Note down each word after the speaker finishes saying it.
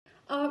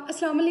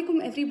Assalamu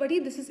alaikum everybody,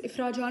 this is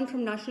Ifrajan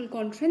from National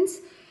Conference.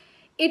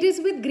 It is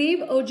with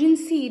grave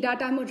urgency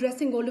that I am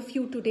addressing all of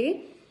you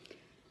today.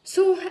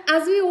 So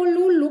as we all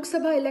know, Lok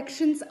Sabha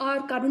elections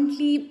are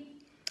currently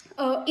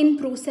in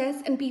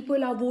process and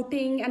people are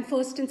voting, and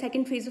first and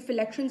second phase of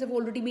elections have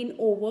already been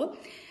over.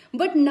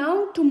 But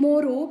now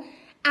tomorrow,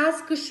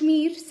 as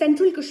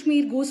Central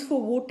Kashmir goes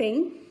for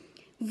voting,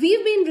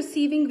 we've been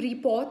receiving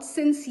reports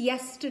since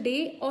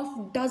yesterday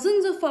of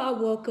dozens of our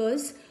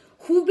workers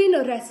who've been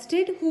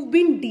arrested, who've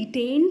been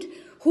detained,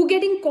 who are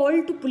getting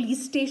called to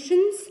police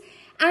stations.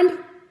 And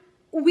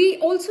we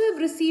also have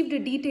received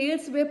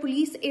details where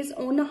police is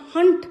on a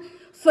hunt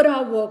for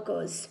our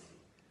workers.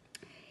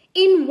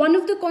 In one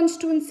of the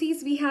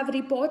constituencies, we have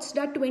reports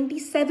that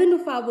 27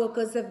 of our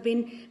workers have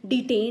been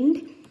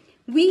detained.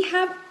 We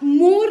have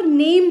more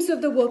names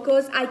of the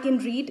workers I can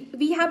read.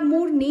 We have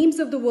more names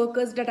of the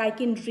workers that I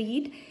can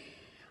read.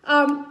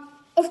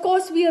 Of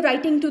course, we are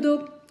writing to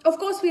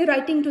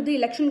the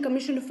Election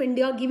Commission of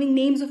India, giving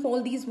names of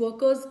all these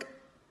workers.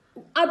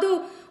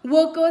 Other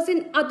workers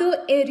in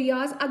other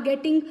areas are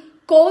getting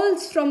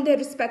calls from their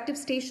respective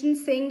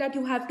stations saying that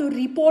you have to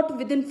report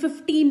within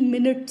 15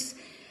 minutes.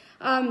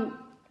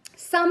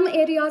 Some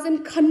areas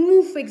in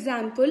Khanmu, for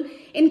example,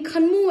 in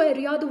Khanmu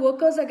area, the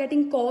workers are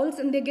getting calls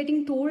and they're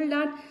getting told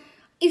that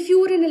if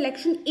you are an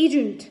election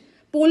agent,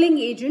 polling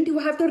agent, you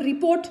have to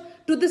report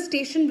to the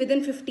station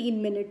within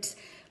 15 minutes.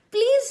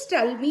 Please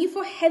tell me,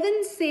 for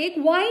heaven's sake,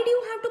 why do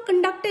you have to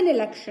conduct an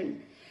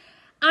election?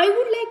 I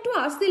would like to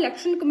ask the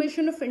Election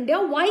Commission of India,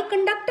 why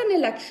conduct an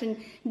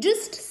election?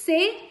 Just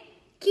say,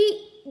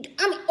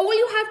 all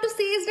you have to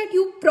say is that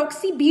you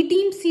proxy B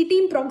team, C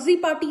team, proxy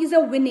parties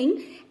are winning,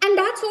 and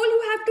that's all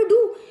you have to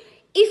do.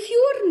 If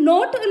you are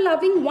not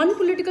allowing one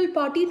political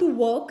party to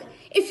work,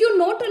 if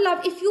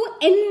you're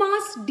en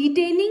masse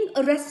detaining,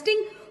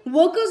 arresting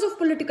workers of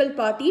political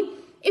party,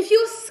 if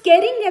you're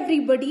scaring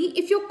everybody,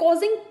 if you're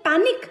causing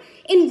panic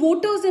in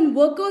voters and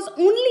workers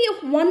only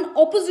of one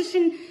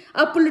opposition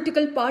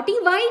political party,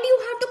 why do you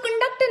have to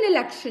conduct an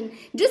election?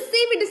 Just say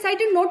we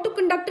decided not to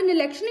conduct an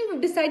election and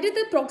we've decided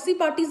the proxy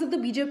parties of the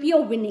BJP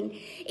are winning.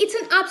 It's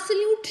an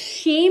absolute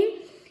shame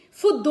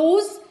for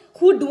those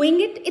who are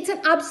doing it. It's an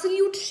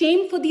absolute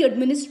shame for the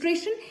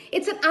administration.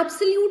 It's an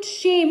absolute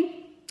shame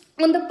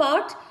on the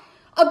part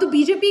of the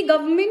BJP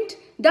government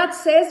that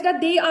says that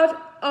they are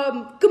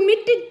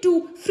committed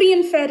to free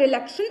and fair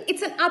election.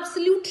 It's an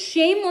absolute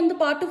shame on the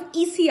part of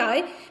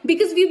ECI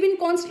because we've been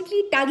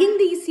constantly tagging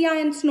the ECI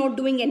and it's not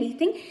doing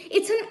anything.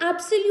 It's an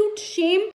absolute shame